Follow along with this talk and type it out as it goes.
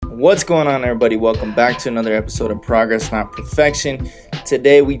What's going on, everybody? Welcome back to another episode of Progress Not Perfection.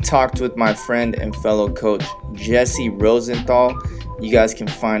 Today we talked with my friend and fellow coach Jesse Rosenthal. You guys can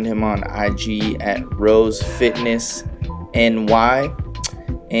find him on IG at Rose Fitness NY.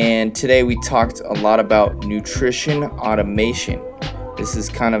 And today we talked a lot about nutrition automation. This is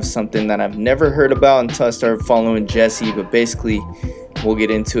kind of something that I've never heard about until I started following Jesse, but basically we'll get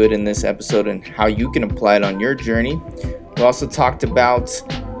into it in this episode and how you can apply it on your journey. We also talked about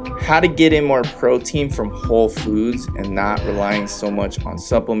how to get in more protein from whole foods and not relying so much on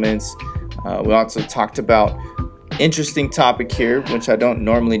supplements. We also talked about interesting topic here, which I don't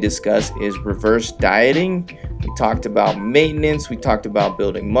normally discuss, is reverse dieting. We talked about maintenance. We talked about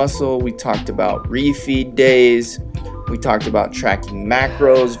building muscle. We talked about refeed days. We talked about tracking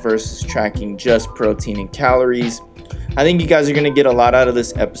macros versus tracking just protein and calories. I think you guys are going to get a lot out of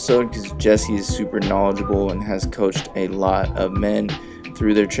this episode because Jesse is super knowledgeable and has coached a lot of men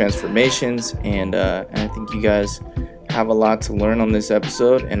through their transformations, and I think you guys have a lot to learn on this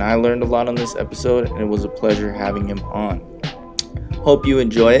episode, and I learned a lot on this episode, and it was a pleasure having him on. Hope you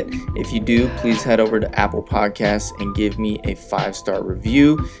enjoy it. If you do, please head over to Apple Podcasts and give me a 5-star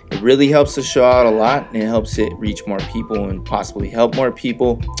review. It really helps the show out a lot, and it helps it reach more people and possibly help more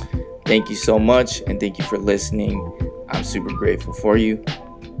people. Thank you so much, and thank you for listening. I'm super grateful for you,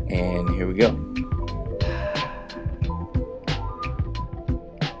 and here we go.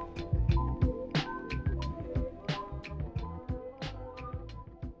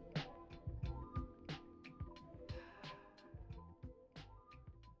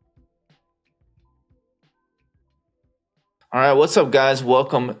 All right, what's up, guys?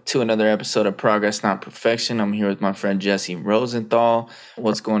 Welcome to another episode of Progress Not Perfection. I'm here with my friend Jesse Rosenthal.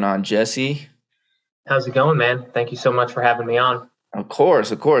 What's going on, Jesse? How's it going, man? Thank you so much for having me on. Of course.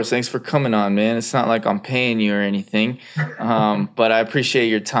 Thanks for coming on, man. It's not like I'm paying you or anything, but I appreciate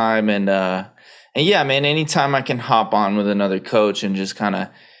your time. And yeah, man, anytime I can hop on with another coach and just kind of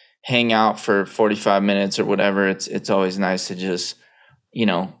hang out for 45 minutes or whatever, it's always nice to just,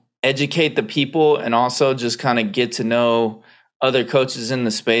 educate the people and also just kind of get to know other coaches in the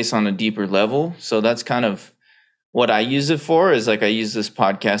space on a deeper level. So that's kind of what I use it for, is like I use this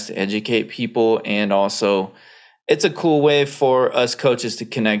podcast to educate people, and also it's a cool way for us coaches to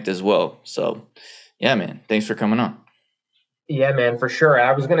connect as well. So yeah, man, thanks for coming on. Yeah, man, for sure.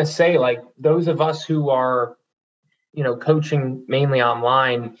 I was going to say, like, those of us who are, coaching mainly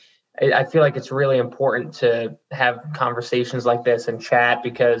online, I feel like it's really important to have conversations like this and chat,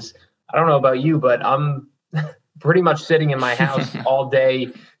 because I don't know about you, but I'm pretty much sitting in my house all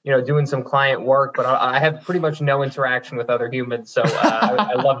day, doing some client work, but I have pretty much no interaction with other humans. So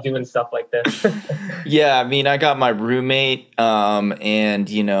I love doing stuff like this. Yeah, I mean, I got my roommate and,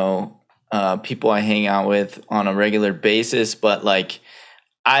 people I hang out with on a regular basis. But like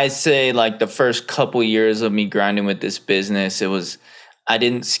I say, like the first couple years of me grinding with this business, I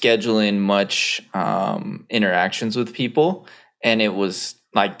didn't schedule in much interactions with people. And it was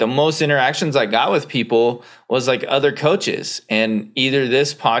like the most interactions I got with people was like other coaches, and either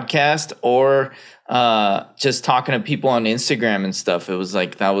this podcast or just talking to people on Instagram and stuff. It was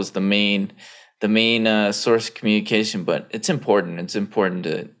like that was the main source of communication. But it's important. It's important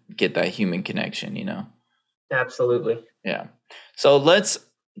to get that human connection, Absolutely. Yeah. So let's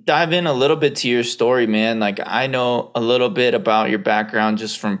dive in a little bit to your story, man. Like, I know a little bit about your background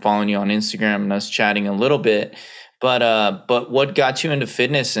just from following you on Instagram and us chatting a little bit. But what got you into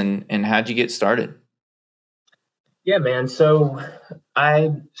fitness and how'd you get started? Yeah, man. So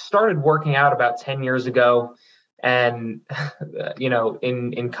I started working out about 10 years ago. And,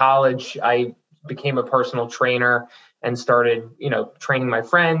 in college, I became a personal trainer and started, training my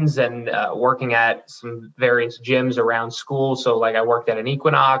friends and working at some various gyms around school. So like I worked at an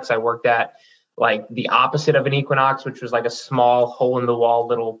Equinox. I worked at like the opposite of an Equinox, which was like a small hole in the wall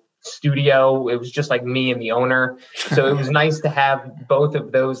little studio. It was just like me and the owner. So it was nice to have both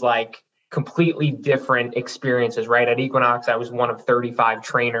of those like completely different experiences, right? At Equinox, I was one of 35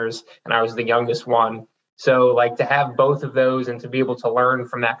 trainers and I was the youngest one. So like to have both of those and to be able to learn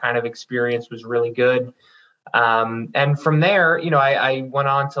from that kind of experience was really good. And from there, I went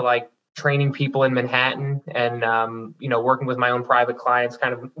on to like training people in Manhattan and, working with my own private clients,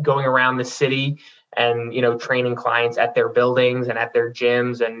 kind of going around the city and, training clients at their buildings and at their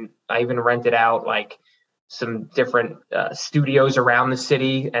gyms. And I even rented out like some different studios around the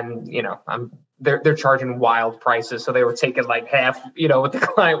city, and, they're charging wild prices. So they were taking like half, what the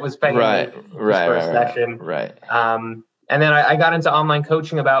client was paying per session. Right. And then I got into online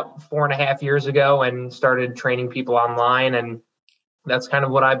coaching about 4.5 years ago and started training people online. And that's kind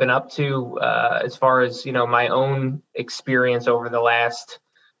of what I've been up to as far as, my own experience over the last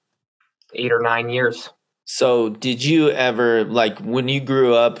 8 or 9 years. So did you ever, like, when you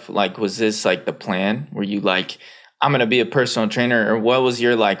grew up, like, was this like the plan? Were you like, I'm gonna be a personal trainer, or what was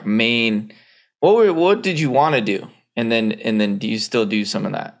your like main, what did you want to do? And then do you still do some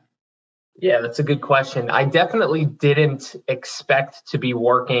of that? Yeah, that's a good question. I definitely didn't expect to be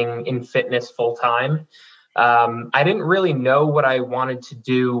working in fitness full time. I didn't really know what I wanted to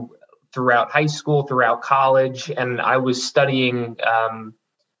do throughout high school, throughout college, and I was studying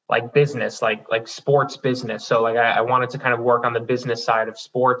like business, like sports business. So like I wanted to kind of work on the business side of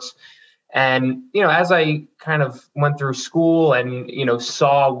sports. And as I kind of went through school and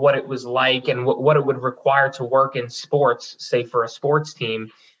saw what it was like and what it would require to work in sports, say for a sports team,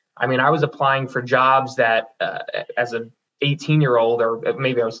 I mean, I was applying for jobs that as a 18-year-old, or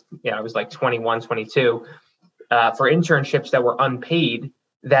maybe I was like 21, 22, for internships that were unpaid,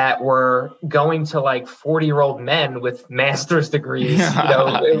 that were going to like 40-year-old men with master's degrees.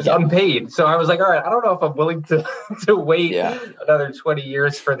 It was Yeah. unpaid. So I was like, all right, I don't know if I'm willing to to wait Yeah. another 20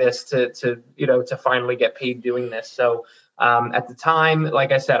 years for this to finally get paid doing this. So at the time,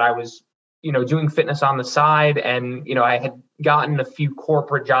 like I said, I was doing fitness on the side, and I had gotten a few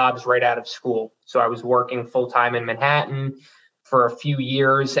corporate jobs right out of school. So I was working full time in Manhattan for a few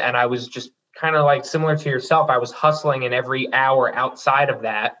years, and I was just kind of like similar to yourself. I was hustling in every hour outside of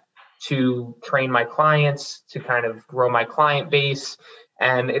that to train my clients, to kind of grow my client base.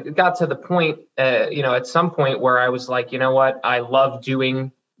 And it got to the point, at some point where I was like, you know what, I love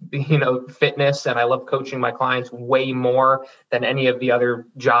doing, fitness, and I love coaching my clients way more than any of the other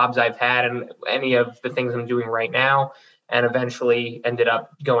jobs I've had and any of the things I'm doing right now. And eventually ended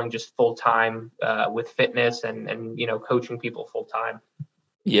up going just full time with fitness and coaching people full time.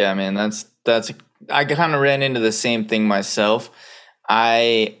 Yeah, man, that's I kind of ran into the same thing myself.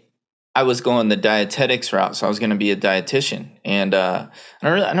 I I was going the dietetics route, so I was going to be a dietitian. And I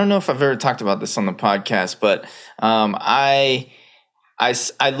don't know if I've ever talked about this on the podcast, but I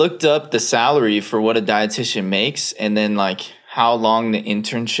looked up the salary for what a dietitian makes, and then like how long the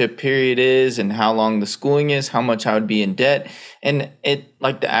internship period is and how long the schooling is, how much I would be in debt. And it,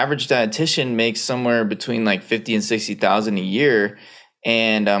 like, the average dietitian makes somewhere between like 50 and 60,000 a year.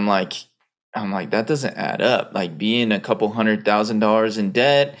 And I'm like, that doesn't add up. Like, being a couple $100,000 in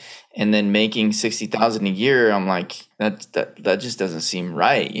debt and then making 60,000 a year, I'm like, that just doesn't seem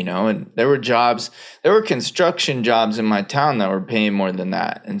right, you know? And there were construction jobs in my town that were paying more than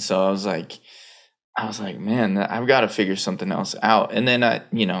that. And so I was like, man, I've got to figure something else out. And then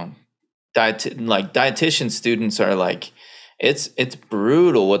dietitian students are like, it's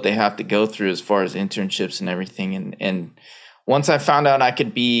brutal what they have to go through as far as internships and everything. And once I found out I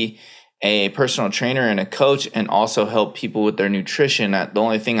could be a personal trainer and a coach and also help people with their nutrition, the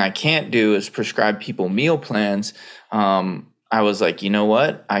only thing I can't do is prescribe people meal plans. I was like, you know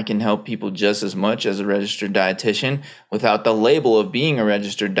what? I can help people just as much as a registered dietitian without the label of being a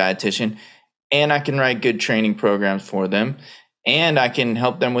registered dietitian. And I can write good training programs for them, and I can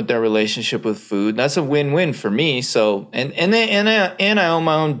help them with their relationship with food. That's a win-win for me. So, and I own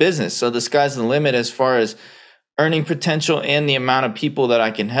my own business. So the sky's the limit as far as earning potential and the amount of people that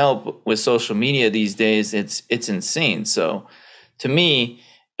I can help with social media these days. It's insane. So to me,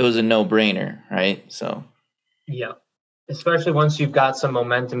 it was a no-brainer, right? So Yeah. Especially once you've got some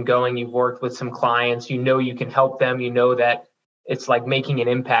momentum going, you've worked with some clients, you can help them, that it's like making an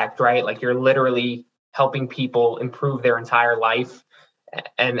impact, right? Like you're literally helping people improve their entire life.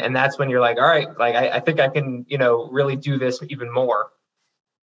 And that's when you're like, all right, like I think I can, really do this even more.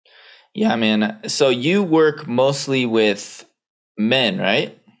 yeah, man. So you work mostly with men,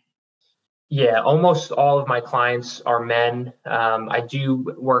 right? Yeah, almost all of my clients are men. I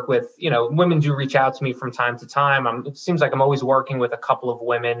do work with, women do reach out to me from time to time. It seems like I'm always working with a couple of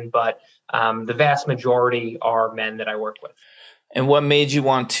women, but the vast majority are men that I work with. And what made you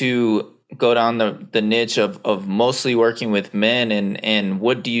want to go down the niche of mostly working with men, and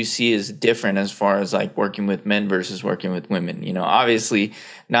what do you see as different as far as like working with men versus working with women? Obviously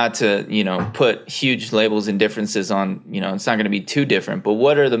not to, put huge labels and differences on, it's not going to be too different, but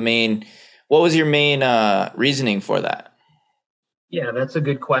what was your main reasoning for that? Yeah, that's a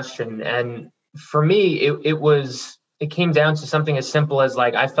good question. And for me, it came down to something as simple as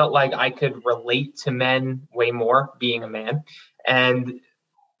like I felt like I could relate to men way more being a man. And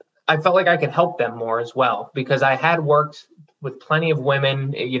I felt like I could help them more as well, because I had worked with plenty of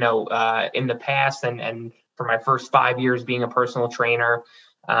women, in the past, and for my first 5 years being a personal trainer.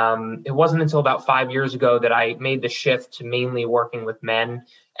 It wasn't until about 5 years ago that I made the shift to mainly working with men.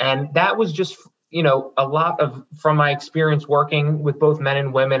 And that was just, a lot of, from my experience working with both men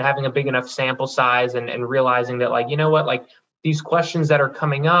and women, having a big enough sample size and realizing that, like, you know what, like these questions that are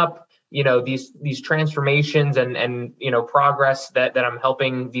coming up, these transformations and progress that I'm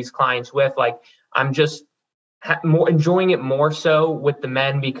helping these clients with, like I'm just more enjoying it more so with the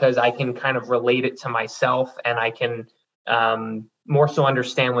men because I can kind of relate it to myself and I can more so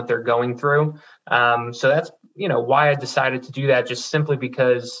understand what they're going through. So that's why I decided to do that, just simply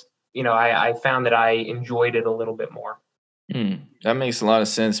because I found that I enjoyed it a little bit more. That makes a lot of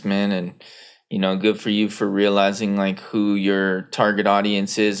sense, man. And, good for you for realizing like who your target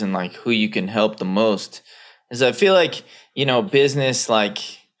audience is and like who you can help the most. Because I feel like, business like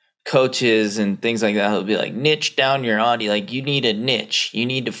coaches and things like that will be like niche down your audience. Like you need a niche, you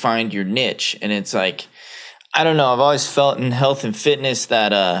need to find your niche. And it's like, I don't know. I've always felt in health and fitness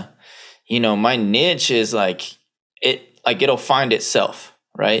that, my niche is it'll find itself,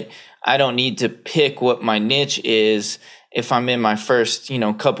 right? I don't need to pick what my niche is if I'm in my first,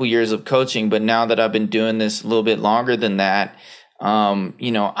 couple years of coaching. But now that I've been doing this a little bit longer than that,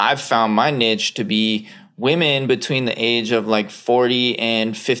 I've found my niche to be women between the age of like 40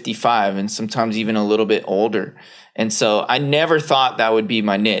 and 55, and sometimes even a little bit older. And so I never thought that would be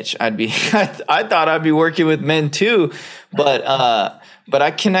my niche. I thought I'd be working with men too, but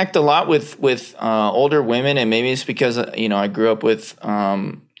I connect a lot with older women, and maybe it's because I grew up with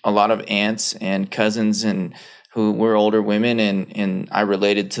a lot of aunts and cousins and who were older women, and I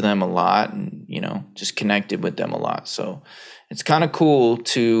related to them a lot, and just connected with them a lot. So it's kind of cool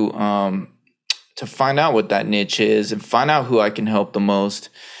to find out what that niche is and find out who I can help the most.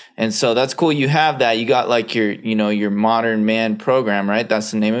 And so that's cool. You have that. You got like your Modern Man program, right?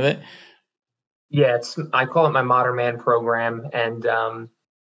 That's the name of it. Yeah, I call it my Modern Man program. And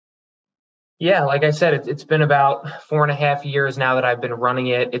like I said, it's been about 4.5 years now that I've been running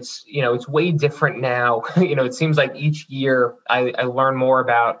it. It's way different now. It seems like each year I learn more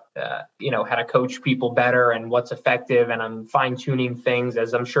about, how to coach people better and what's effective. And I'm fine tuning things,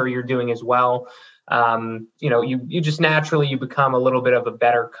 as I'm sure you're doing as well. You just naturally, you become a little bit of a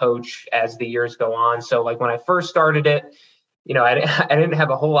better coach as the years go on. So like when I first started it, I didn't have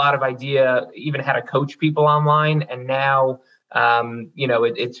a whole lot of idea even how to coach people online. And now,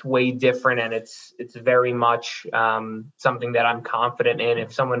 it's way different, and it's very much something that I'm confident in.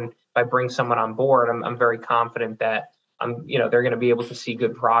 If I bring someone on board, I'm very confident that they're going to be able to see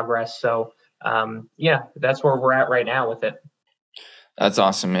good progress. So, that's where we're at right now with it. That's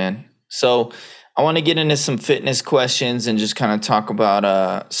awesome, man. So I want to get into some fitness questions and just kind of talk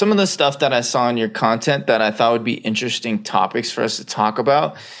about some of the stuff that I saw in your content that I thought would be interesting topics for us to talk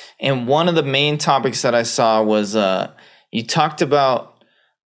about. And one of the main topics that I saw was you talked about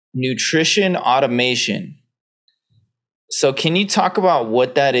nutrition automation. So can you talk about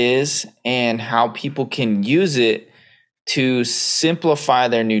what that is and how people can use it to simplify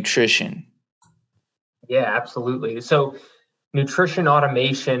their nutrition? Yeah, absolutely. So nutrition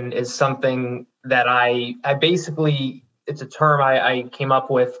automation is something that I basically, it's a term I came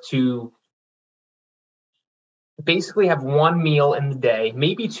up with to basically have one meal in the day,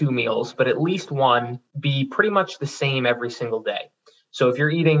 maybe two meals, but at least one, be pretty much the same every single day. So if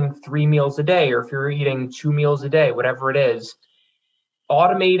you're eating 3 meals a day, or if you're eating 2 meals a day, whatever it is,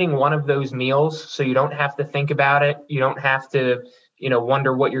 automating one of those meals so you don't have to think about it, you don't have to,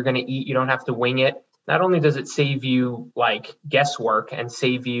 wonder what you're going to eat, you don't have to wing it. Not only does it save you like guesswork and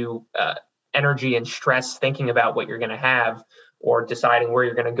save you energy and stress thinking about what you're going to have or deciding where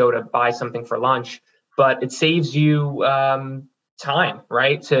you're going to go to buy something for lunch, but it saves you time,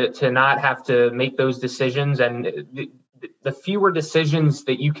 right? To not have to make those decisions. And the fewer decisions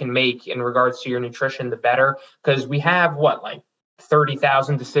that you can make in regards to your nutrition, the better, because we have like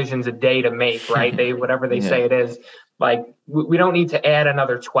 30,000 decisions a day to make, right? Whatever they say it is. Like we don't need to add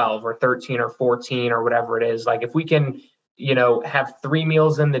another 12 or 13 or 14 or whatever it is. Like if we can, have 3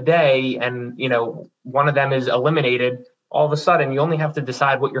 meals in the day and, one of them is eliminated, all of a sudden you only have to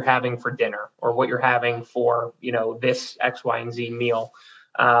decide what you're having for dinner or what you're having for, this X, Y, and Z meal.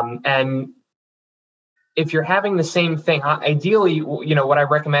 And if you're having the same thing, ideally, what I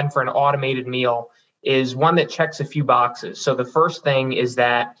recommend for an automated meal is one that checks a few boxes. So the first thing is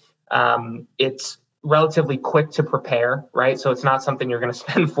that it's relatively quick to prepare, right? So it's not something you're going to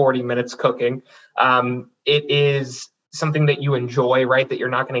spend 40 minutes cooking. It is something that you enjoy, right? That you're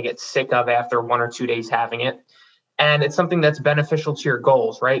not going to get sick of after 1 or 2 days having it. And it's something that's beneficial to your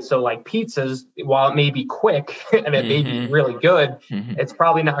goals, right? So like pizzas, while it may be quick and it may be really good, it's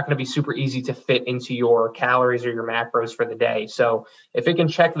probably not going to be super easy to fit into your calories or your macros for the day. So if it can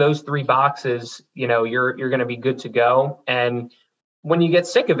check those 3 boxes, you're going to be good to go. And when you get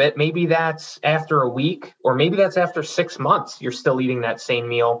sick of it, maybe that's after a week, or maybe that's after 6 months, you're still eating that same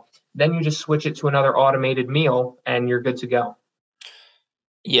meal. Then you just switch it to another automated meal and you're good to go.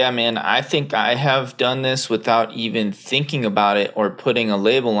 Yeah, man, I think I have done this without even thinking about it or putting a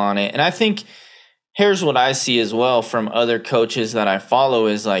label on it. And I think here's what I see as well from other coaches that I follow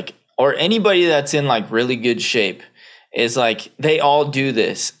is like, or anybody that's in like really good shape is like, they all do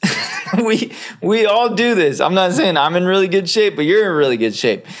this. we all do this. I'm not saying I'm in really good shape, but you're in really good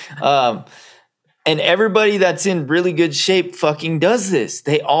shape. And everybody that's in really good shape fucking does this.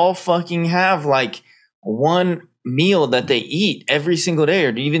 They all fucking have like one meal that they eat every single day,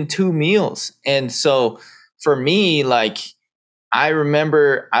 or even two meals. And so for me, like, I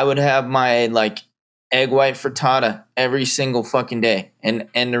remember I would have my like egg white frittata every single fucking day. And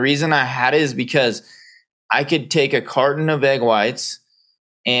the reason I had it is because I could take a carton of egg whites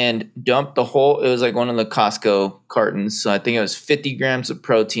and dump the whole, it was like one of the Costco cartons. So I think it was 50 grams of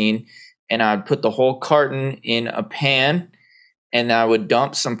protein. And I would put the whole carton in a pan, and I would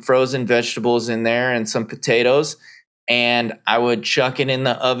dump some frozen vegetables in there and some potatoes. And I would chuck it in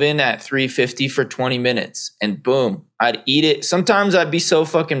the oven at 350 for 20 minutes. And boom, I'd eat it. Sometimes I'd be so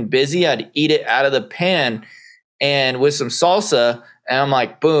fucking busy, I'd eat it out of the pan and with some salsa. And I'm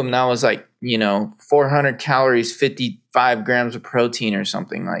like, boom, that was like, 400 calories, 55 grams of protein or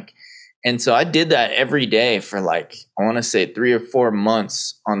something like. And so I did that every day for like, I want to say 3 or 4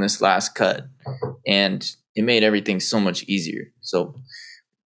 months on this last cut. And it made everything so much easier. So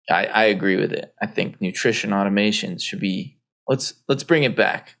I agree with it. I think nutrition automation should be, let's bring it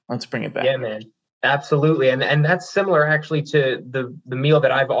back. Let's bring it back. Yeah, man. Absolutely. And that's similar actually to the meal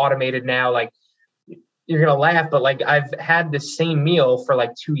that I've automated now. Like, you're going to laugh, but like I've had the same meal for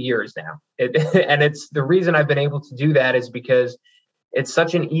like 2 years now. And it's the reason I've been able to do that is because it's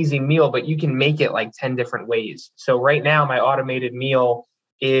such an easy meal, but you can make it like 10 different ways. So right now, my automated meal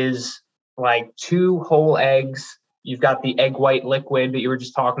is like 2 whole eggs. You've got the egg white liquid that you were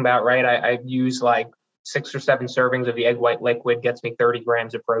just talking about, right? I use like 6 or 7 servings of the egg white liquid, gets me 30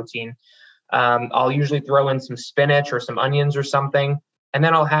 grams of protein. I'll usually throw in some spinach or some onions or something. And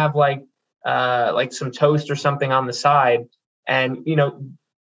then I'll have like some toast or something on the side. And,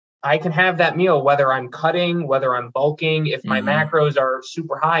 I can have that meal, whether I'm cutting, whether I'm bulking, if my macros are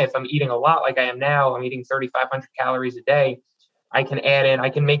super high, if I'm eating a lot like I am now, I'm eating 3,500 calories a day. I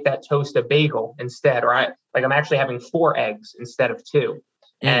can make that toast a bagel instead, or I'm actually having 4 eggs instead of 2.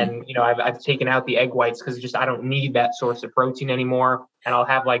 And, I've taken out the egg whites because I don't need that source of protein anymore. And I'll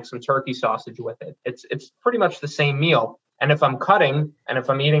have like some turkey sausage with it. It's pretty much the same meal. And if I'm cutting and if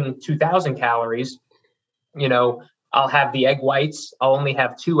I'm eating 2,000 calories, I'll have the egg whites. I'll only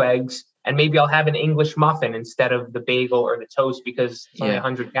have 2 eggs, and maybe I'll have an English muffin instead of the bagel or the toast because it's only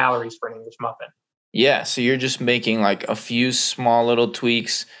 100 calories for an English muffin. Yeah, so you're just making like a few small little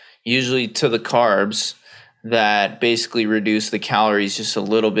tweaks, usually to the carbs, that basically reduce the calories just a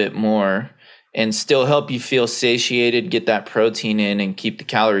little bit more and still help you feel satiated, get that protein in, and keep the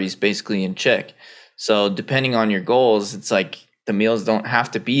calories basically in check. So depending on your goals, it's like the meals don't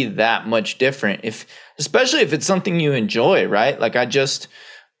have to be that much different, especially if it's something you enjoy, right? Like I just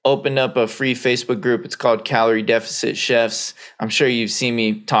opened up a free Facebook group. It's called Calorie Deficit Chefs. I'm sure you've seen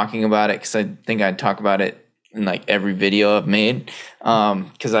me talking about it because I think I talk about it in like every video I've made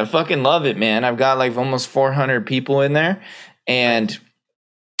because I fucking love it, man. I've got like almost 400 people in there, and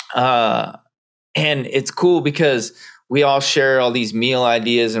it's cool because we all share all these meal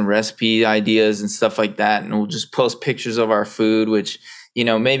ideas and recipe ideas and stuff like that. And we'll just post pictures of our food, which,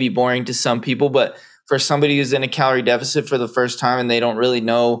 may be boring to some people, but for somebody who's in a calorie deficit for the first time and they don't really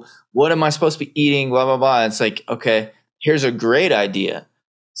know what am I supposed to be eating, blah, blah, blah. It's like, okay, here's a great idea.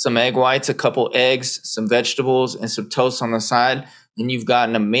 Some egg whites, a couple eggs, some vegetables, and some toast on the side. And you've got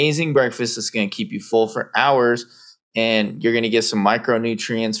an amazing breakfast that's going to keep you full for hours. And you're going to get some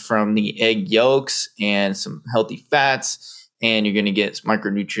micronutrients from the egg yolks and some healthy fats. And you're going to get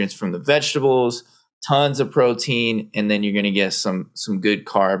micronutrients from the vegetables, tons of protein, and then you're going to get some good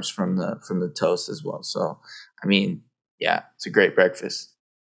carbs from the toast as well. So, I mean, yeah, it's a great breakfast.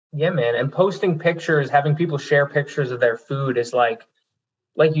 Yeah, man. And posting pictures, having people share pictures of their food is like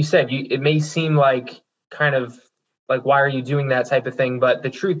you said, it may seem like kind of like, why are you doing that type of thing? But the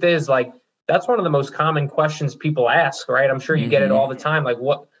truth is, like, that's one of the most common questions people ask, right? I'm sure you get it all the time.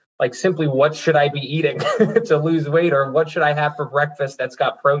 Like simply what should I be eating to lose weight, or what should I have for breakfast that's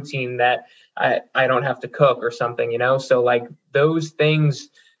got protein that I don't have to cook or something, So like those things,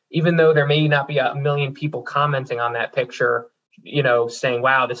 even though there may not be a million people commenting on that picture, saying,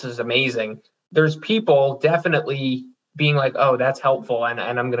 wow, this is amazing. There's people definitely being like, oh, that's helpful. And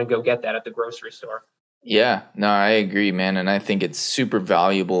I'm going to go get that at the grocery store. Yeah, no, I agree, man. And I think it's super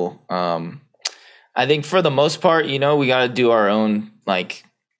valuable. I think for the most part, we got to do our own like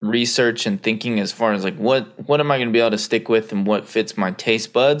research and thinking as far as like what am I going to be able to stick with and what fits my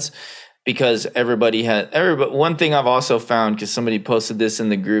taste buds, because everybody, one thing I've also found, because somebody posted this in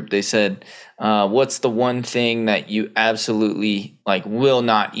the group, they said, what's the one thing that you absolutely like will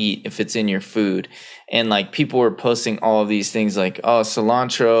not eat if it's in your food? And like people were posting all of these things like, oh,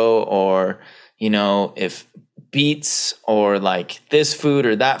 cilantro, or if beets, or like this food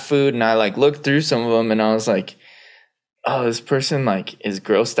or that food. And I like looked through some of them and I was like, oh, this person like is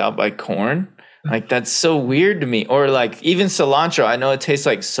grossed out by corn. Like that's so weird to me. Or like even cilantro. I know it tastes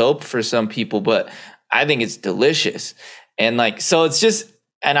like soap for some people, but I think it's delicious. And like, so it's just,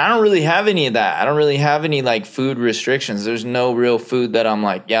 and I don't really have any of that. I don't really have any like food restrictions. There's no real food that I'm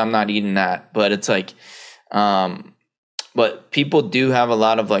like, yeah, I'm not eating that. But it's like, but people do have a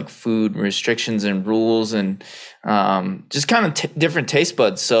lot of like food restrictions and rules, and just kind of different taste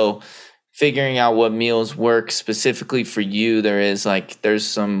buds. So figuring out what meals work specifically for you, there's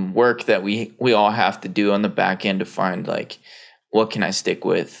some work that we all have to do on the back end to find like, what can I stick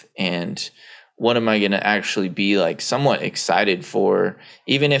with, and what am I going to actually be like somewhat excited for,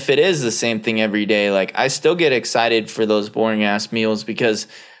 even if it is the same thing every day. Like I still get excited for those boring ass meals, because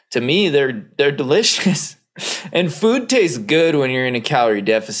to me they're delicious. And food tastes good when you're in a calorie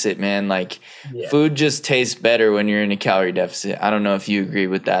deficit, man. Like food just tastes better when you're in a calorie deficit. I don't know if you agree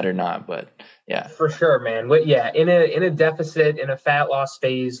with that or not, but yeah. For sure, man. But yeah, in a deficit, in a fat loss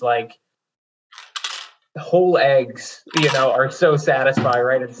phase, like whole eggs, are so satisfying,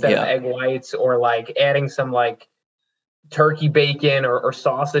 right? Instead of egg whites, or like adding some like turkey bacon or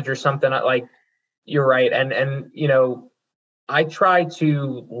sausage or something, like you're right. And I try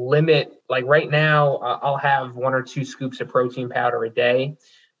to limit, like right now, I'll have 1 or 2 scoops of protein powder a day.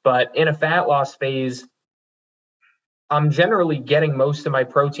 But in a fat loss phase, I'm generally getting most of my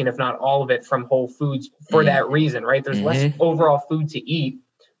protein, if not all of it, from whole foods for that reason, right? There's less overall food to eat.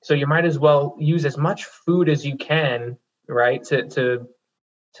 So you might as well use as much food as you can, right? To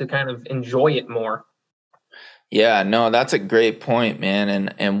kind of enjoy it more. Yeah, no, that's a great point, man.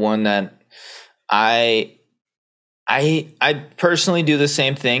 And one that I personally do the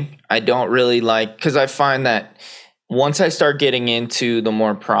same thing. I don't really like, because I find that once I start getting into the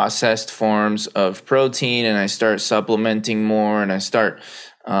more processed forms of protein and I start supplementing more and I start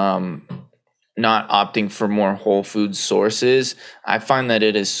not opting for more whole food sources, I find that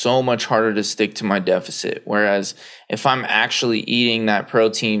it is so much harder to stick to my deficit. Whereas if I'm actually eating that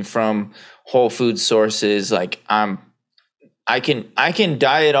protein from whole food sources, like I can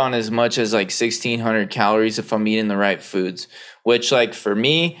diet on as much as like 1,600 calories if I'm eating the right foods, which like for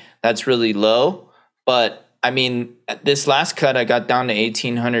me, that's really low. But I mean, at this last cut, I got down to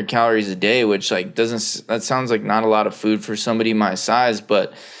 1,800 calories a day, which like that sounds like not a lot of food for somebody my size,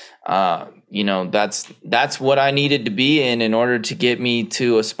 but that's what I needed to be in order to get me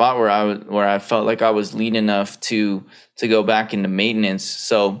to a spot where I felt like I was lean enough to go back into maintenance.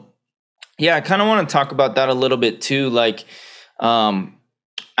 So yeah, I kind of want to talk about that a little bit too. Like,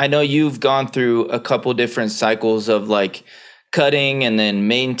 I know you've gone through a couple different cycles of like cutting and then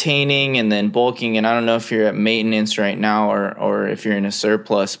maintaining and then bulking. And I don't know if you're at maintenance right now or if you're in a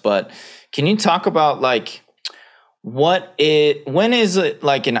surplus, but can you talk about like when is it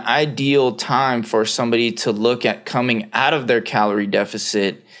like an ideal time for somebody to look at coming out of their calorie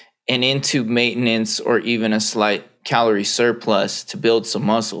deficit and into maintenance or even a slight calorie surplus to build some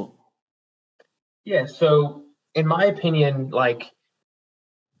muscle? Yeah. So in my opinion, like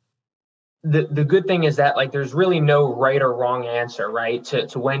the good thing is that like there's really no right or wrong answer, right?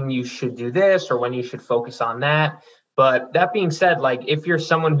 To when you should do this or when you should focus on that. But that being said, like if you're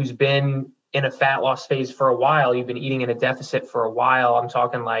someone who's been in a fat loss phase for a while, you've been eating in a deficit for a while, I'm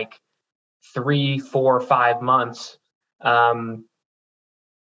talking like 3, 4, 5 months, and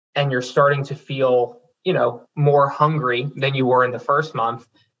you're starting to feel, more hungry than you were in the first month,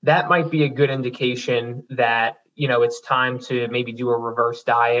 that might be a good indication that, it's time to maybe do a reverse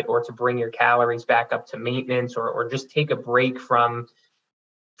diet or to bring your calories back up to maintenance or just take a break from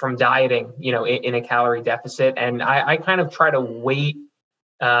dieting, in a calorie deficit. And I kind of try to wait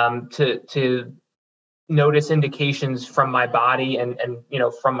to notice indications from my body and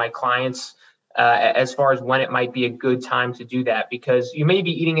from my clients as far as when it might be a good time to do that, because you may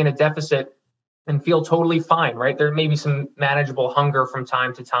be eating in a deficit and feel totally fine, right? There may be some manageable hunger from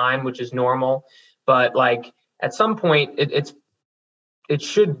time to time, which is normal, but like at some point it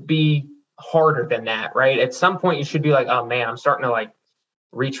should be harder than that, right? At some point you should be like, oh man, I'm starting to like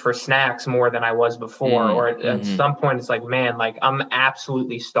reach for snacks more than I was before. Or at some point it's like, man, like I'm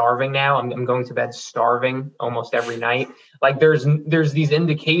absolutely starving now. I'm going to bed starving almost every night. Like there's these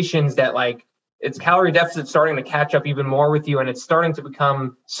indications that like it's calorie deficit starting to catch up even more with you, and it's starting to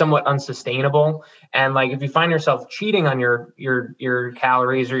become somewhat unsustainable. And like, if you find yourself cheating on your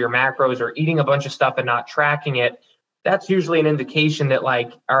calories or your macros, or eating a bunch of stuff and not tracking it, that's usually an indication that,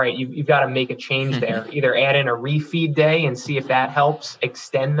 like, all right, you've got to make a change there. Either add in a refeed day and see if that helps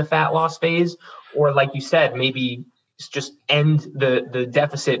extend the fat loss phase, or like you said, maybe just end the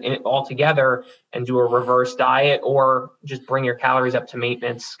deficit altogether and do a reverse diet, or just bring your calories up to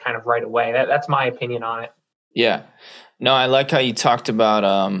maintenance kind of right away. That's my opinion on it. Yeah. No, I like how you talked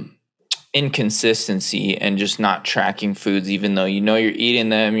about inconsistency and just not tracking foods, even though you're eating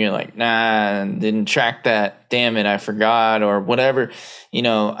them. You're like, nah, didn't track that. Damn it, I forgot, or whatever.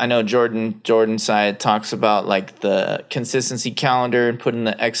 I know Jordan Side talks about like the consistency calendar and putting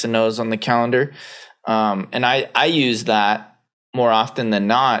the X and O's on the calendar. And I use that more often than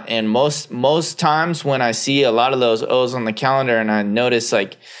not. And most times when I see a lot of those O's on the calendar and I notice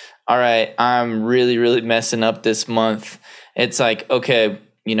like, all right, I'm really, really messing up this month. It's like, okay,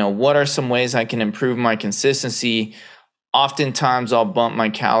 what are some ways I can improve my consistency? Oftentimes I'll bump my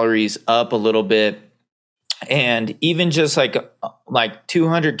calories up a little bit, and even just like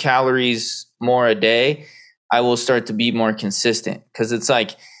 200 calories more a day, I will start to be more consistent. Cause it's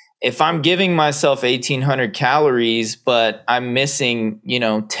like, if I'm giving myself 1,800 calories, but I'm missing,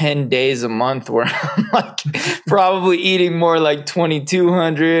 10 days a month where I'm like probably eating more like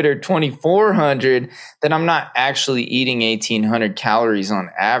 2,200 or 2,400, then I'm not actually eating 1,800 calories on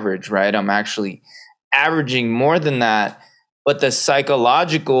average, right? I'm actually averaging more than that. But the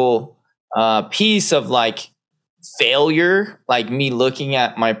psychological piece of like failure, like me looking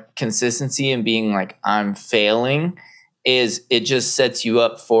at my consistency and being like, I'm failing, is it just sets you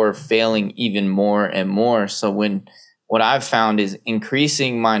up for failing even more and more. So what I've found is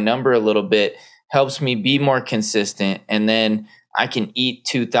increasing my number a little bit helps me be more consistent. And then I can eat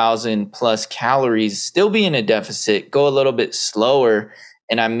 2,000 plus calories, still be in a deficit, go a little bit slower.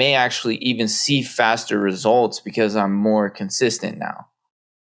 And I may actually even see faster results because I'm more consistent now.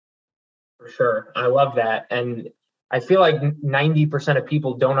 For sure. I love that. And I feel like 90% of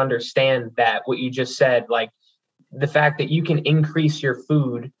people don't understand that, what you just said, like, the fact that you can increase your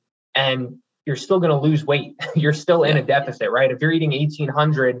food and you're still going to lose weight. You're still in a deficit, right? If you're eating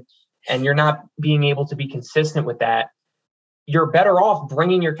 1,800 and you're not being able to be consistent with that, you're better off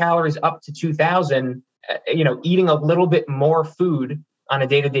bringing your calories up to 2,000, eating a little bit more food on a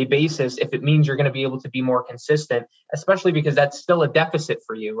day-to-day basis, if it means you're going to be able to be more consistent, especially because that's still a deficit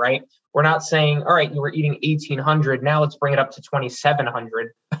for you, right? We're not saying, all right, you were eating 1,800, now let's bring it up to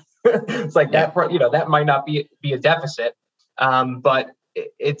 2,700. It's like that, that might not be a deficit, but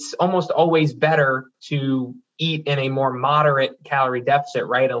it's almost always better to eat in a more moderate calorie deficit,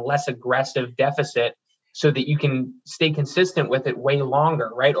 right? A less aggressive deficit, so that you can stay consistent with it way longer,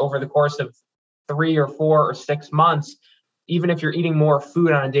 right? Over the course of 3 or 4 or 6 months, even if you're eating more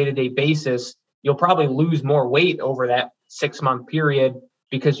food on a day-to-day basis, you'll probably lose more weight over that 6-month period,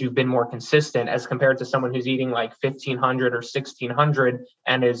 because you've been more consistent, as compared to someone who's eating like 1,500 or 1,600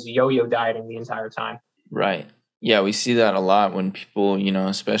 and is yo-yo dieting the entire time. Right. Yeah, we see that a lot when people,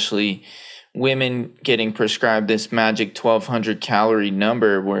 especially women, getting prescribed this magic 1,200 calorie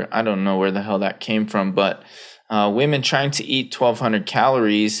number, where I don't know where the hell that came from, but women trying to eat 1,200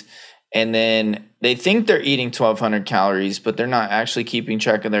 calories, and then they think they're eating 1,200 calories, but they're not actually keeping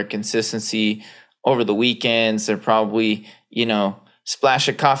track of their consistency over the weekends. They're probably, splash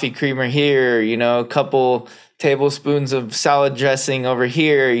of coffee creamer here, a couple tablespoons of salad dressing over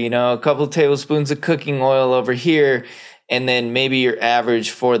here, a couple tablespoons of cooking oil over here. And then maybe your average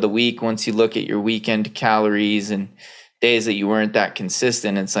for the week, once you look at your weekend calories and days that you weren't that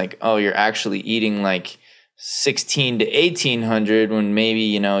consistent, it's like, oh, you're actually eating like 1,600 to 1,800 when maybe,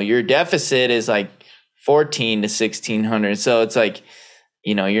 your deficit is like 1,400 to 1,600. So it's like,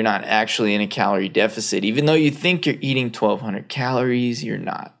 you're not actually in a calorie deficit. Even though you think you're eating 1,200 calories, you're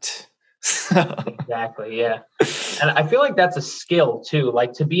not. Exactly, yeah. And I feel like that's a skill too,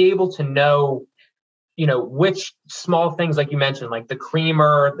 like to be able to know, which small things, like you mentioned, like the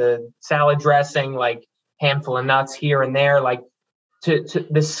creamer, the salad dressing, like handful of nuts here and there, like to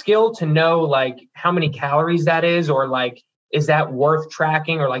the skill to know like how many calories that is, or like, is that worth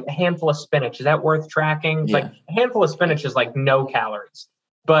tracking? Or like a handful of spinach, is that worth tracking? Yeah. Like a handful of spinach is like no calories,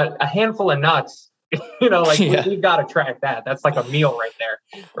 but a handful of nuts, we've got to track that. That's like a meal right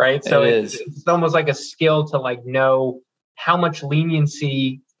there, right? So it's almost like a skill to like know how much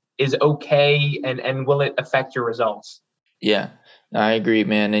leniency is okay, and will it affect your results? Yeah, I agree,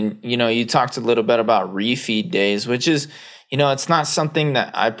 man. And, you talked a little bit about refeed days, which is, It's not something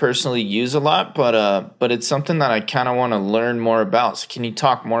that I personally use a lot, but it's something that I kind of want to learn more about. So can you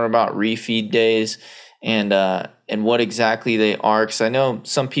talk more about refeed days and what exactly they are? Because I know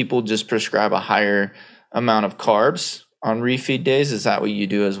some people just prescribe a higher amount of carbs on refeed days. Is that what you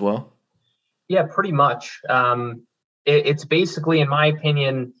do as well? Yeah, pretty much. It's basically, in my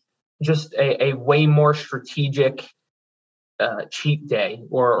opinion, just a way more strategic cheat day,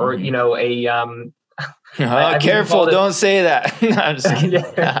 or Mm-hmm. I've even Careful! called it Don't say that. No, I'm just kidding.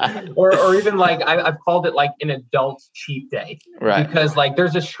 yeah. Or even like I've called it like an adult cheat day, Right. because like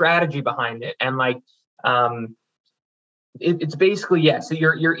there's a strategy behind it, and like um it's basically, yeah, so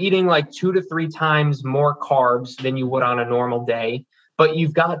you're eating like 2 to 3 times more carbs than you would on a normal day, but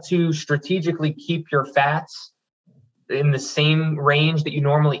you've got to strategically keep your fats in the same range that you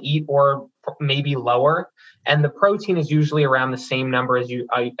normally eat, or maybe lower, and the protein is usually around the same number as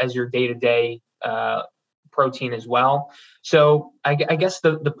your day-to-day protein as well. So I guess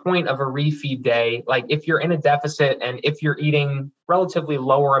the point of a refeed day, like if you're in a deficit and if you're eating relatively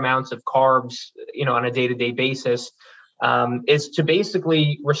lower amounts of carbs, on a day-to-day basis, is to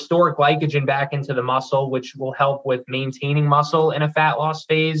basically restore glycogen back into the muscle, which will help with maintaining muscle in a fat loss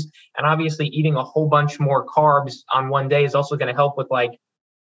phase. And obviously, eating a whole bunch more carbs on one day is also going to help with like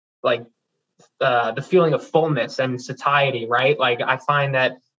the feeling of fullness and satiety, right? Like I find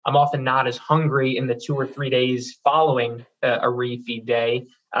that I'm often not as hungry in the 2 or 3 days following a refeed day.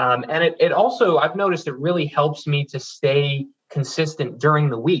 And it also, I've noticed it really helps me to stay consistent during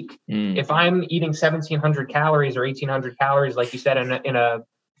the week. Mm. If I'm eating 1,700 calories or 1,800 calories, like you said, in a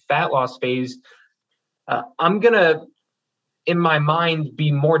fat loss phase, I'm going to, in my mind,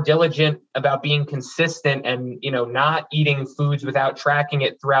 be more diligent about being consistent and not eating foods without tracking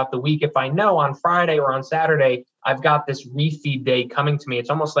it throughout the week. If I know on Friday or on Saturday I've got this refeed day coming to me, it's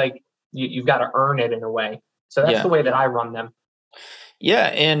almost like you've got to earn it in a way. So that's the Yeah. way that I run them. Yeah.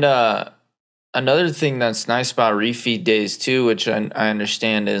 And another thing that's nice about refeed days too, which I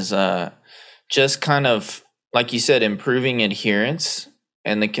understand, is just kind of, like you said, improving adherence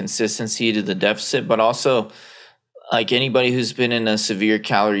and the consistency to the deficit, but also, like anybody who's been in a severe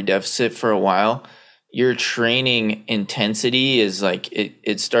calorie deficit for a while, your training intensity is like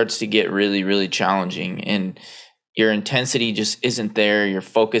it starts to get really, really challenging, and your intensity just isn't there. Your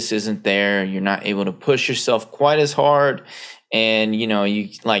focus isn't there. You're not able to push yourself quite as hard. And, you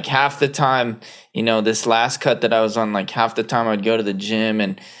like half the time, this last cut that I was on, like half the time I'd go to the gym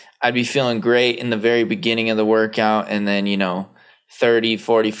and I'd be feeling great in the very beginning of the workout. And then, 30,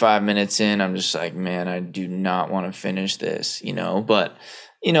 45 minutes in, I'm just like, man, I do not want to finish this, but,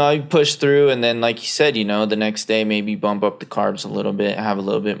 I push through. And then, like you said, the next day, maybe bump up the carbs a little bit, have a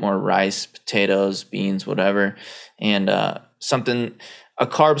little bit more rice, potatoes, beans, whatever. And a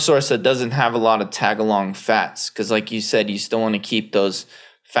carb source that doesn't have a lot of tag along fats. Cause like you said, you still want to keep those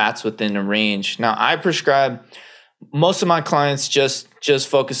fats within a range. Now I prescribe, most of my clients just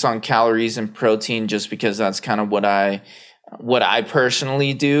focus on calories and protein, just because that's kind of what I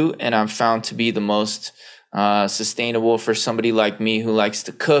personally do, and I've found to be the most sustainable for somebody like me who likes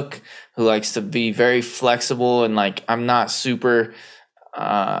to cook, who likes to be very flexible, and like I'm not super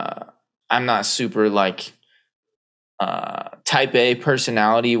like type A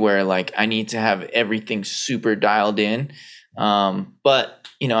personality where like I need to have everything super dialed in. But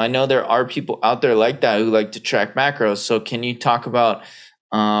I know there are people out there like that who like to track macros. So can you talk about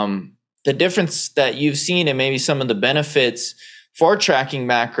the difference that you've seen and maybe some of the benefits for tracking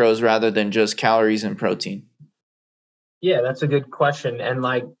macros rather than just calories and protein? Yeah, that's a good question. And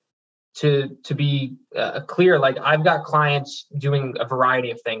like, to be clear, like I've got clients doing a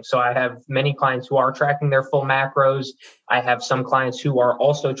variety of things. So I have many clients who are tracking their full macros. I have some clients who are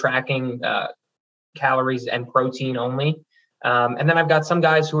also tracking calories and protein only. And then I've got some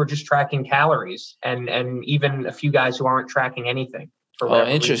guys who are just tracking calories, and even a few guys who aren't tracking anything for Oh,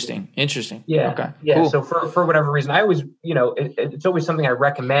 whatever interesting. reason. Interesting. Yeah. Okay, Yeah. cool. So for whatever reason, I always, it's always something I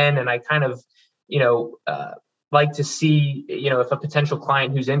recommend, and I kind of, you know, uh, like to see, if a potential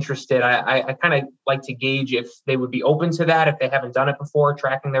client who's interested, I kind of like to gauge if they would be open to that, if they haven't done it before,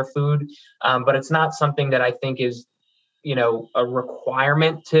 tracking their food. But it's not something that I think is, a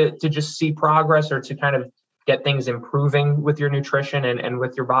requirement to just see progress, or to kind of get things improving with your nutrition and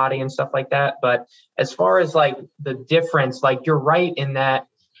with your body and stuff like that. But as far as like the difference, like you're right in that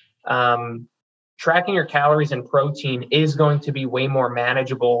tracking your calories and protein is going to be way more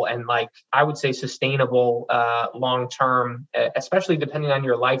manageable, and like I would say sustainable long term, especially depending on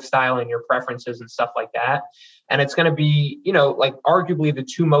your lifestyle and your preferences and stuff like that. And it's going to be, like arguably the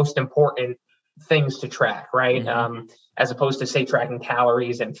two most important things to track, right? As opposed to, say, tracking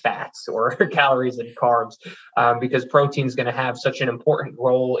calories and fats or calories and carbs, because protein is going to have such an important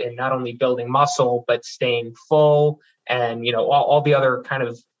role in not only building muscle, but staying full and, all the other kind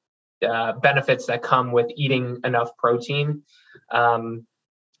of benefits that come with eating enough protein.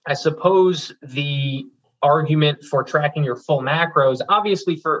 I suppose the argument for tracking your full macros,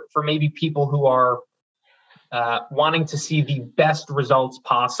 obviously for maybe people who are wanting to see the best results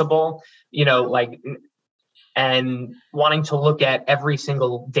possible, and wanting to look at every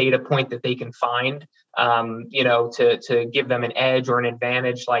single data point that they can find, to give them an edge or an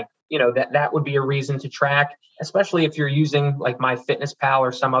advantage, that would be a reason to track, especially if you're using like MyFitnessPal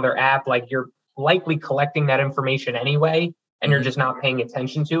or some other app. Like, you're likely collecting that information anyway, and you're just not paying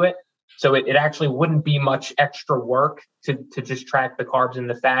attention to it. So it actually wouldn't be much extra work to just track the carbs and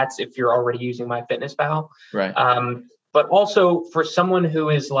the fats if you're already using MyFitnessPal. Right. But also for someone who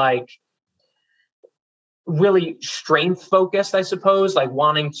is like really strength focused, I suppose, like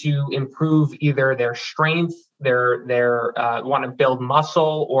wanting to improve either their strength, their want to build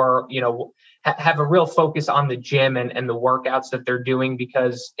muscle, or, have a real focus on the gym and the workouts that they're doing.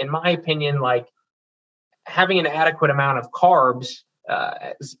 Because in my opinion, like, having an adequate amount of carbs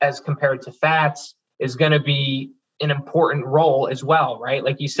as compared to fats is going to be an important role as well, right?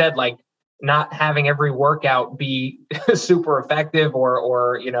 Like you said, like, not having every workout be super effective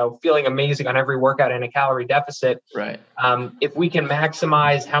or feeling amazing on every workout in a calorie deficit. Right. If we can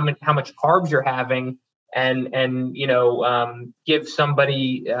maximize how much carbs you're having and give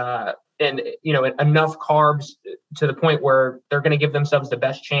somebody enough carbs to the point where they're going to give themselves the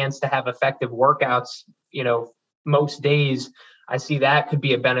best chance to have effective workouts, most days, I see that could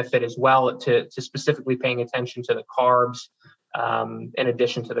be a benefit as well to specifically paying attention to the carbs in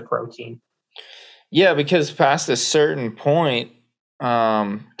addition to the protein. Yeah, because past a certain point,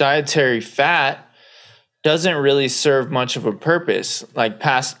 dietary fat doesn't really serve much of a purpose. Like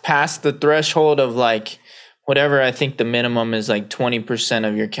past the threshold of like whatever, I think the minimum is like 20%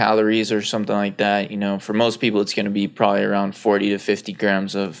 of your calories or something like that. For most people, it's going to be probably around 40 to 50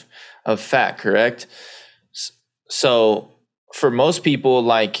 grams of fat, correct? So for most people,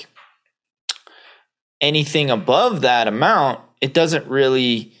 like anything above that amount, it's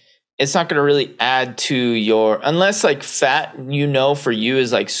not going to really add to your, unless like fat, for you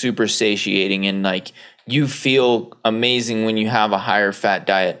is like super satiating and like you feel amazing when you have a higher fat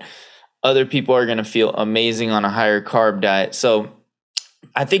diet. Other people are going to feel amazing on a higher carb diet. So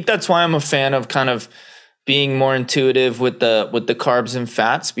I think that's why I'm a fan of kind of being more intuitive with the carbs and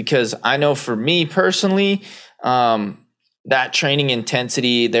fats, because I know for me personally, that training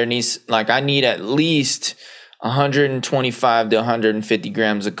intensity, I need at least 125 to 150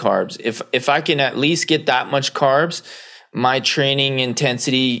 grams of carbs. If I can at least get that much carbs, my training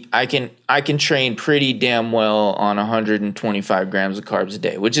intensity, I can train pretty damn well on 125 grams of carbs a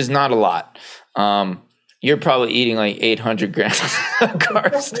day, which is not a lot. You're probably eating like 800 grams of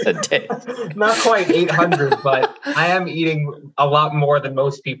carbs a day. Not quite 800, but I am eating a lot more than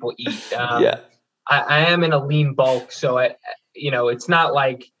most people eat. Yeah. I am in a lean bulk, so it's not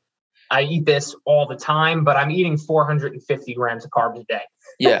like I eat this all the time, but I'm eating 450 grams of carbs a day.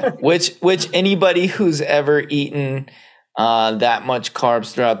 Yeah, which anybody who's ever eaten that much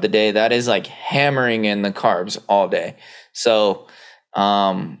carbs throughout the day, that is like hammering in the carbs all day. So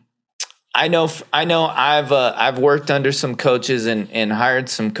I know I've worked under some coaches and hired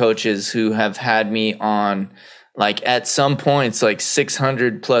some coaches who have had me on like at some points like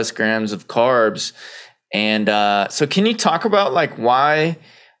 600 plus grams of carbs. And so can you talk about like why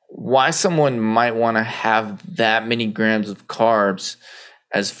someone might want to have that many grams of carbs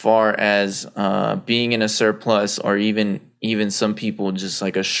as far as being in a surplus, or even some people just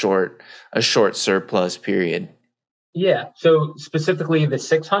like a short surplus period? Yeah. So specifically the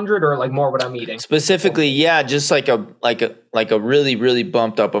 600, or like more what I'm eating? Specifically, yeah, just like a really, really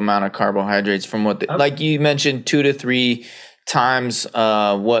bumped up amount of carbohydrates from what like you mentioned, 2 to 3 times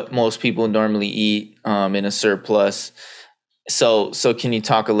what most people normally eat in a surplus. So can you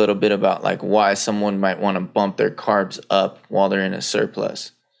talk a little bit about like why someone might want to bump their carbs up while they're in a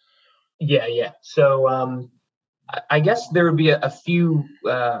surplus? Yeah. So I guess there would be a few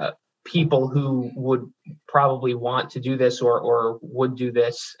people who would probably want to do this or would do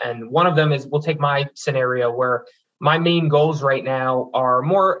this. And one of them is, we'll take my scenario where my main goals right now are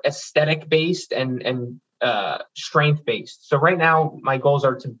more aesthetic based and strength based. So right now my goals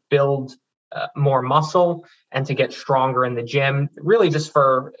are to build more muscle and to get stronger in the gym, really just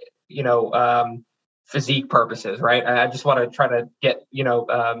for, physique purposes, right? I just want to try to get,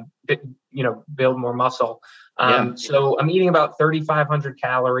 build more muscle. So I'm eating about 3,500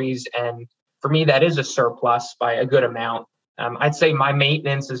 calories, and for me, that is a surplus by a good amount. I'd say my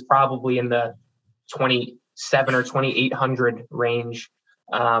maintenance is probably in the 27 or 2,800 range.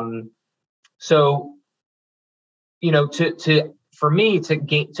 So, for me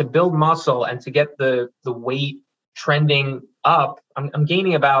to build muscle and to get the weight trending up, I'm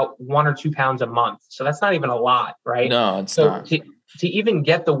gaining about 1 or 2 pounds a month. So that's not even a lot, right? No, it's not. To even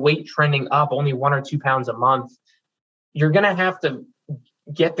get the weight trending up only 1 or 2 pounds a month, you're going to have to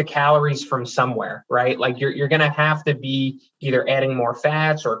get the calories from somewhere, right? Like you're going to have to be either adding more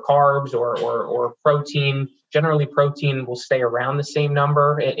fats or carbs or protein. Generally, protein will stay around the same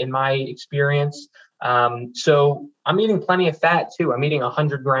number in my experience. So I'm eating plenty of fat too. I'm eating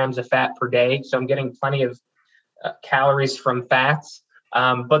 100 grams of fat per day. So I'm getting plenty of calories from fats.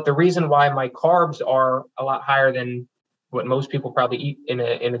 But the reason why my carbs are a lot higher than what most people probably eat in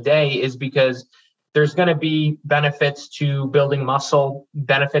a day is because there's going to be benefits to building muscle,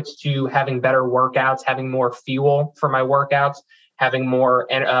 benefits to having better workouts, having more fuel for my workouts, having more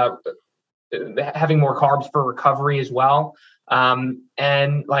carbs for recovery as well.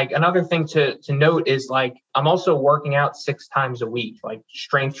 And like another thing to note is like I'm also working out 6 times a week, like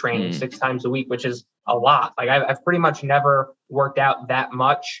strength training 6 times a week, which is a lot. Like I've pretty much never worked out that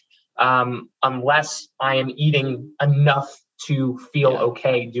much unless I am eating enough to feel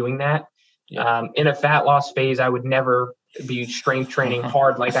okay doing that. In a fat loss phase, I would never be strength training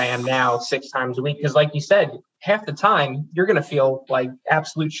hard like I am now 6 times a week. Because like you said, half the time you're going to feel like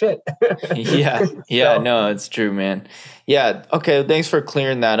absolute shit. No, it's true, man. Yeah. Okay. Thanks for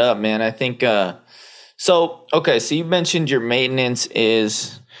clearing that up, man. I think, so you mentioned your maintenance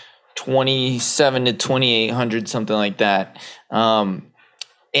is 27 to 2,800, something like that. And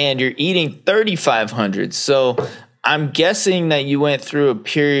you're eating 3,500. So I'm guessing that you went through a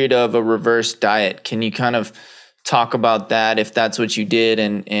period of a reverse diet. Can you kind of talk about that, if that's what you did,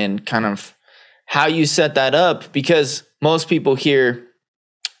 and kind of how you set that up? Because most people hear,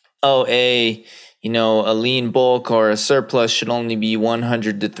 a lean bulk or a surplus should only be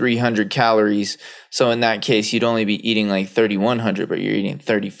 100 to 300 calories. So in that case, you'd only be eating like 3,100, but you're eating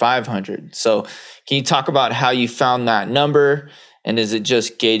 3,500. So can you talk about how you found that number? And is it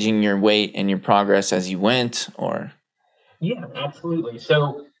just gauging your weight and your progress as you went, or? Yeah, absolutely.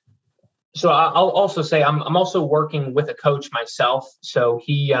 So I'll also say I'm also working with a coach myself. So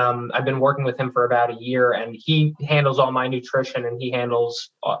I've been working with him for about a year, and he handles all my nutrition and he handles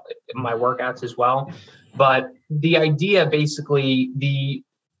my workouts as well. But the idea, basically,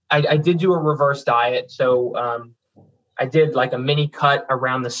 I did do a reverse diet. So I did like a mini cut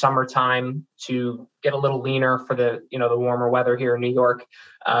around the summertime to get a little leaner for the warmer weather here in New York.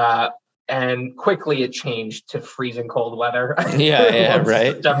 And quickly it changed to freezing cold weather. Yeah,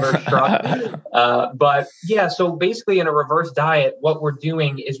 right. September struck. But yeah, so basically in a reverse diet, what we're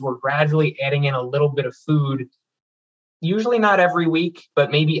doing is we're gradually adding in a little bit of food, usually not every week,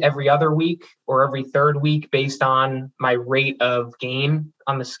 but maybe every other week or every third week based on my rate of gain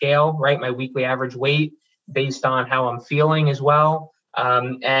on the scale, right? My weekly average weight, based on how I'm feeling as well.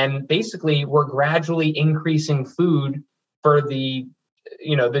 And basically we're gradually increasing food for the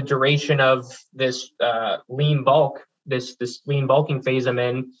duration of this lean bulk, this lean bulking phase I'm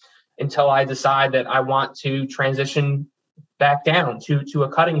in, until I decide that I want to transition back down to a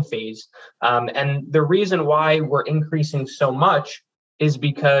cutting phase. And the reason why we're increasing so much is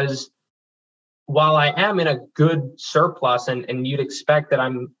because while I am in a good surplus, and you'd expect that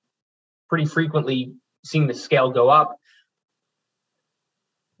I'm pretty frequently seeing the scale go up,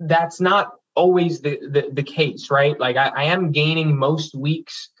 that's not always the case, right? Like I am gaining most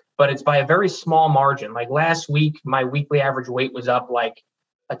weeks, but it's by a very small margin. Like last week, my weekly average weight was up like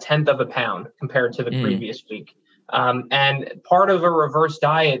 1/10 of a pound compared to the previous week. And part of a reverse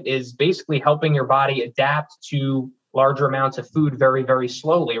diet is basically helping your body adapt to larger amounts of food very, very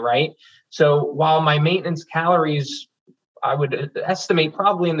slowly, right? So while my maintenance calories, I would estimate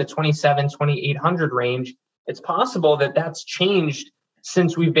probably in the 2,800 range, it's possible that that's changed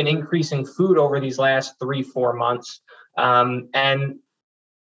since we've been increasing food over these last 3-4 months.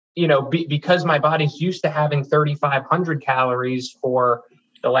 Because my body's used to having 3,500 calories for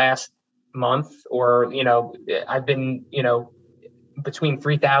the last month, or, I've been, between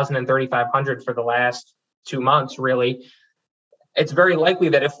 3,000 and 3,500 for the last 2 months, really. It's very likely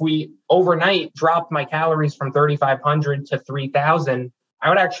that if we overnight dropped my calories from 3,500 to 3,000, I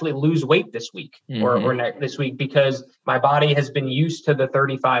would actually lose weight this week or this week, because my body has been used to the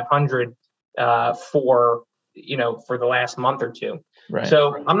 3,500 for the last month or two. Right.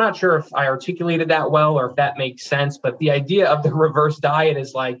 So I'm not sure if I articulated that well or if that makes sense, but the idea of the reverse diet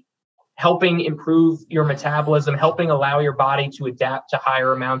is like helping improve your metabolism, helping allow your body to adapt to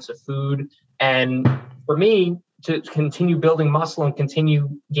higher amounts of food, And for me to continue building muscle and continue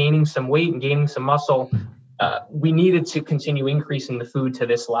gaining some weight and gaining some muscle, we needed to continue increasing the food to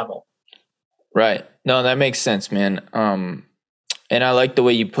this level. Right. No, that makes sense, man. And I like the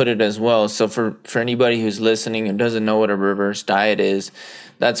way you put it as well. So for anybody who's listening and doesn't know what a reverse diet is,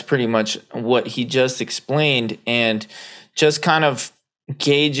 that's pretty much what he just explained. And just kind of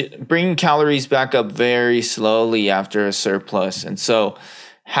bringing calories back up very slowly after a surplus. And so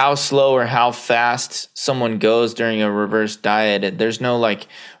how slow or how fast someone goes during a reverse diet, there's no like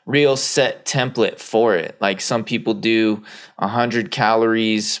real set template for it. Like some people do 100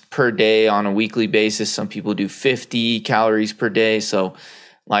 calories per day on a weekly basis. Some people do 50 calories per day. So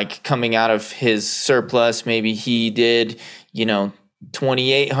like coming out of his surplus, maybe he did,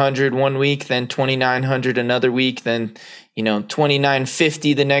 2,800 one week, then 2,900 another week, then,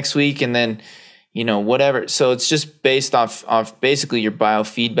 2,950 the next week, and then, whatever. So it's just based off basically your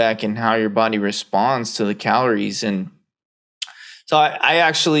biofeedback and how your body responds to the calories. And so I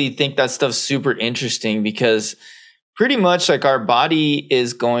actually think that stuff's super interesting because pretty much like our body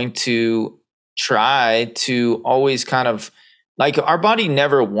is going to try to always kind of like our body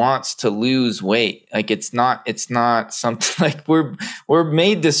never wants to lose weight. Like it's not something like we're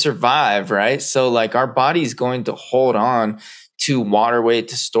made to survive, right? So like our body's going to hold on to water weight,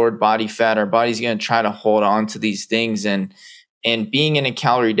 to stored body fat. Our body's going to try to hold on to these things. And being in a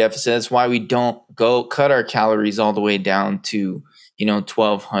calorie deficit, that's why we don't go cut our calories all the way down to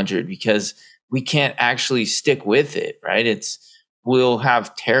 1,200, because we can't actually stick with it, right? We'll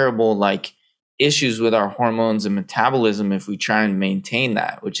have terrible like issues with our hormones and metabolism if we try and maintain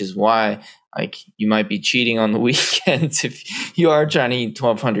that, which is why like you might be cheating on the weekends if you are trying to eat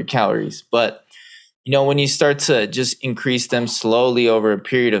 1,200 calories. But when you start to just increase them slowly over a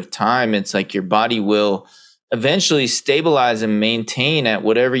period of time, it's like your body will eventually stabilize and maintain at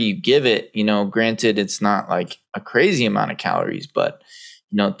whatever you give it. Granted, it's not like a crazy amount of calories, but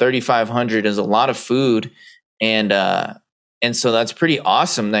 3,500 is a lot of food. And so that's pretty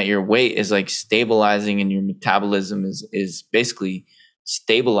awesome that your weight is like stabilizing and your metabolism is basically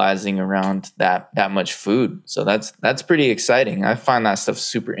stabilizing around that much food. So that's pretty exciting. I find that stuff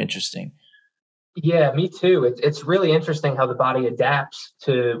super interesting. Yeah, me too. It's really interesting how the body adapts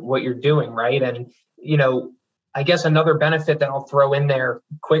to what you're doing, right? And, I guess another benefit that I'll throw in there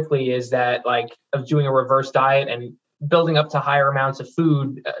quickly is that like of doing a reverse diet and building up to higher amounts of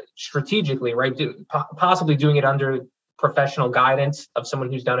food strategically, right? Possibly doing it under professional guidance of someone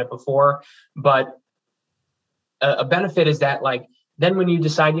who's done it before. But a benefit is that like, then when you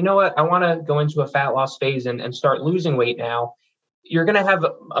decide, you know what, I want to go into a fat loss phase and start losing weight now, you're going to have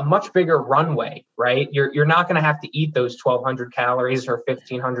a much bigger runway, right? You're not going to have to eat those 1,200 calories or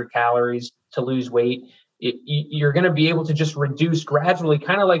 1,500 calories to lose weight. You're going to be able to just reduce gradually,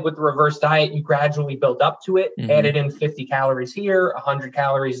 kind of like with the reverse diet, you gradually build up to it, added in 50 calories here, 100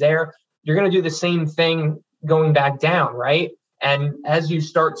 calories there. You're going to do the same thing going back down, right? And as you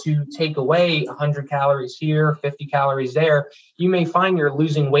start to take away 100 calories here, 50 calories there, you may find you're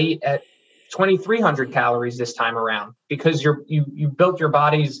losing weight at 2,300 calories this time around because you built your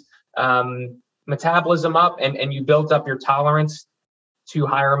body's metabolism up and you built up your tolerance to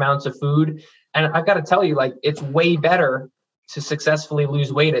higher amounts of food. And I've got to tell you, like, it's way better to successfully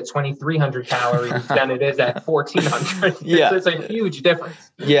lose weight at 2,300 calories than it is at 1,400. Yeah. It's a huge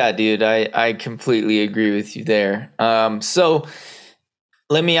difference. Yeah, dude, I completely agree with you there. So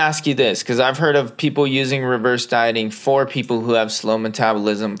let me ask you this, because I've heard of people using reverse dieting for people who have slow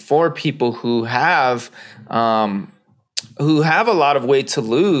metabolism, for people who have a lot of weight to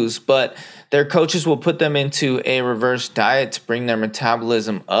lose, but their coaches will put them into a reverse diet to bring their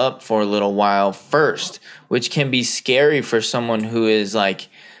metabolism up for a little while first, which can be scary for someone who's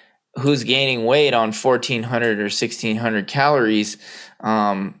gaining weight on 1,400 or 1,600 calories.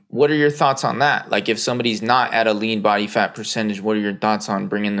 What are your thoughts on that? Like if somebody's not at a lean body fat percentage, what are your thoughts on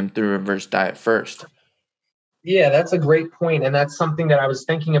bringing them through reverse diet first? Yeah, that's a great point. And that's something that I was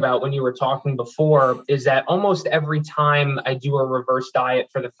thinking about when you were talking before, is that almost every time I do a reverse diet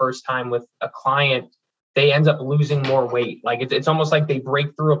for the first time with a client, they end up losing more weight. Like it's almost like they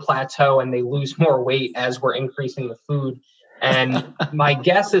break through a plateau and they lose more weight as we're increasing the food. And my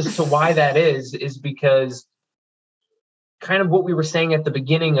guess as to why that is because kind of what we were saying at the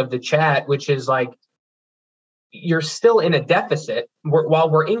beginning of the chat, which is like, you're still in a deficit while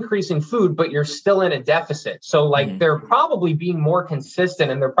we're increasing food, but you're still in a deficit. So like they're probably being more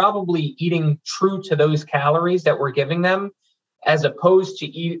consistent and they're probably eating true to those calories that we're giving them, as opposed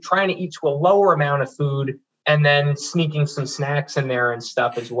to trying to eat to a lower amount of food and then sneaking some snacks in there and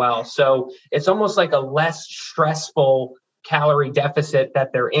stuff as well. So it's almost like a less stressful calorie deficit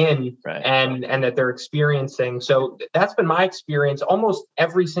that they're in, right, and that they're experiencing. So that's been my experience. Almost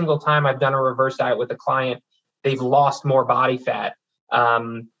every single time I've done a reverse diet with a client, they've lost more body fat.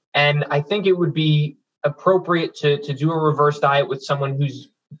 And I think it would be appropriate to do a reverse diet with someone who's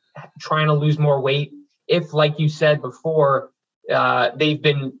trying to lose more weight. If, like you said before, they've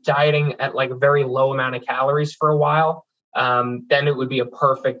been dieting at like a very low amount of calories for a while, then it would be a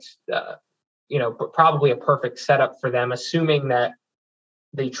perfect, probably a perfect setup for them, assuming that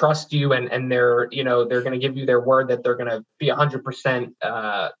they trust you and they're going to give you their word that they're going to be 100%,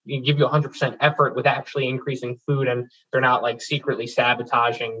 give you 100% effort with actually increasing food, and they're not like secretly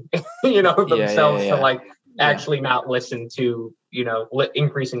sabotaging, themselves to like actually not listen to,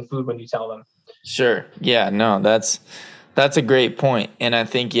 increasing food when you tell them. Sure. Yeah, no, that's a great point. And I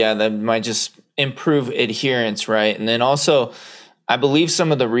think, that might just improve adherence, right? And then also, I believe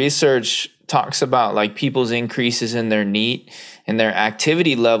some of the research talks about like people's increases in their NEAT and their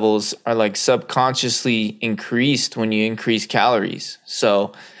activity levels are like subconsciously increased when you increase calories.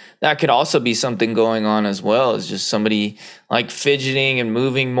 So that could also be something going on as well, as just somebody like fidgeting and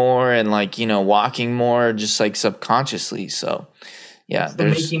moving more and like, walking more, just like subconsciously. So it's the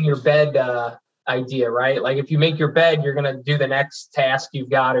making your bed idea, right? Like if you make your bed, you're going to do the next task you've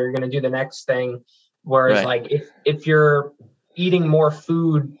got, or you're going to do the next thing. Whereas like if you're eating more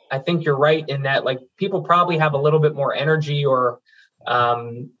food, I think you're right in that like people probably have a little bit more energy or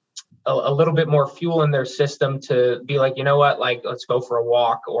a little bit more fuel in their system to be like, you know what, like let's go for a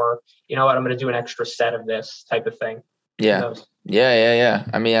walk, or you know what, I'm going to do an extra set of this type of thing. Yeah.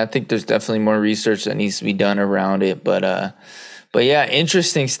 I mean, I think there's definitely more research that needs to be done around it, but yeah,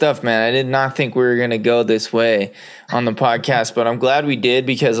 interesting stuff, man. I did not think we were going to go this way on the podcast, but I'm glad we did,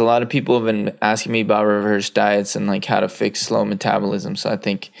 because a lot of people have been asking me about reverse diets and like how to fix slow metabolism. So I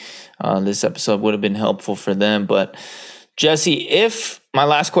think this episode would have been helpful for them. But Jesse, my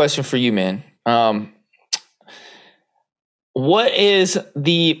last question for you, man, what is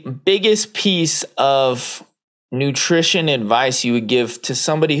the biggest piece of nutrition advice you would give to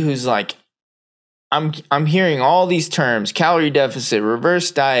somebody who's like, I'm hearing all these terms: calorie deficit,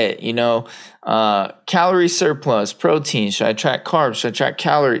 reverse diet, calorie surplus, protein. Should I track carbs? Should I track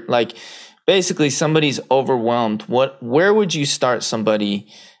calorie? Like basically somebody's overwhelmed. Where would you start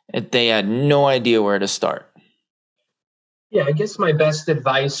somebody if they had no idea where to start? Yeah, I guess my best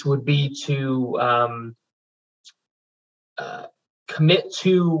advice would be to commit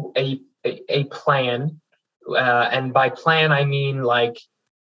to a plan. And by plan, I mean like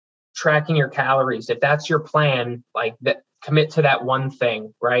tracking your calories. If that's your plan, like that, commit to that one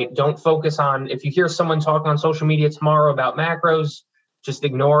thing, right? Don't focus on, if you hear someone talking on social media tomorrow about macros, just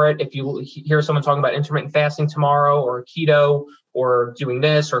ignore it. If you hear someone talking about intermittent fasting tomorrow, or keto, or doing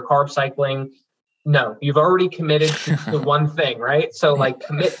this, or carb cycling, no, you've already committed to the one thing, right? So like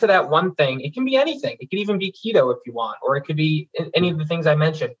commit to that one thing. It can be anything. It could even be keto if you want, or it could be any of the things I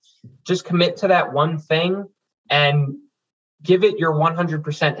mentioned. Just commit to that one thing and give it your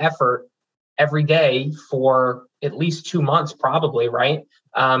 100% effort every day for at least 2 months, probably, right?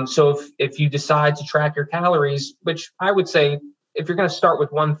 So if you decide to track your calories, which I would say, if you're going to start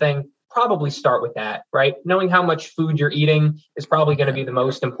with one thing, probably start with that, right? Knowing how much food you're eating is probably going to be the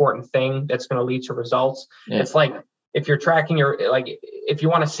most important thing that's going to lead to results. Yeah. It's like if you're tracking if you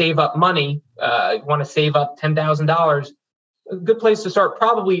want to save up money, you want to save up $10,000, a good place to start,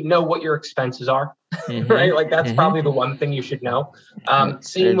 probably know what your expenses are, right? Like that's probably the one thing you should know.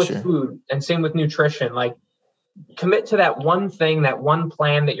 Same with food and same with nutrition. Like commit to that one thing, that one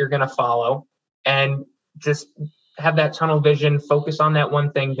plan that you're going to follow, and just have that tunnel vision, focus on that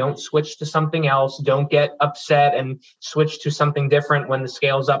one thing. Don't switch to something else. Don't get upset and switch to something different when the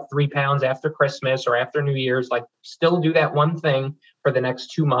scale's up 3 pounds after Christmas or after New Year's. Like still do that one thing for the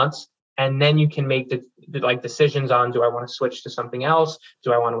next 2 months. And then you can make the decisions on, do I want to switch to something else?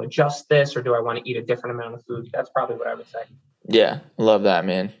 Do I want to adjust this, or do I want to eat a different amount of food? That's probably what I would say. Yeah. Love that,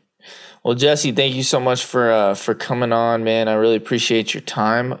 man. Well, Jesse, thank you so much for coming on, man. I really appreciate your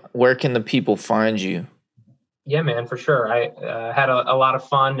time. Where can the people find you? Yeah, man, for sure. I had a lot of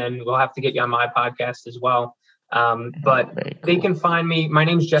fun, and we'll have to get you on my podcast as well. But cool. They can find me. My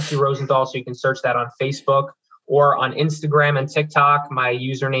name's Jesse Rosenthal, so you can search that on Facebook or on Instagram and TikTok. My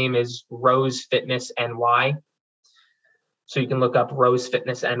username is Rose Fitness NY. So you can look up Rose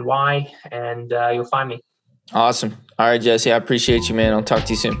Fitness NY, and you'll find me. Awesome. All right, Jesse, I appreciate you, man. I'll talk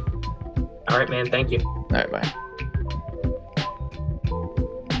to you soon. All right, man. Thank you. All right, bye.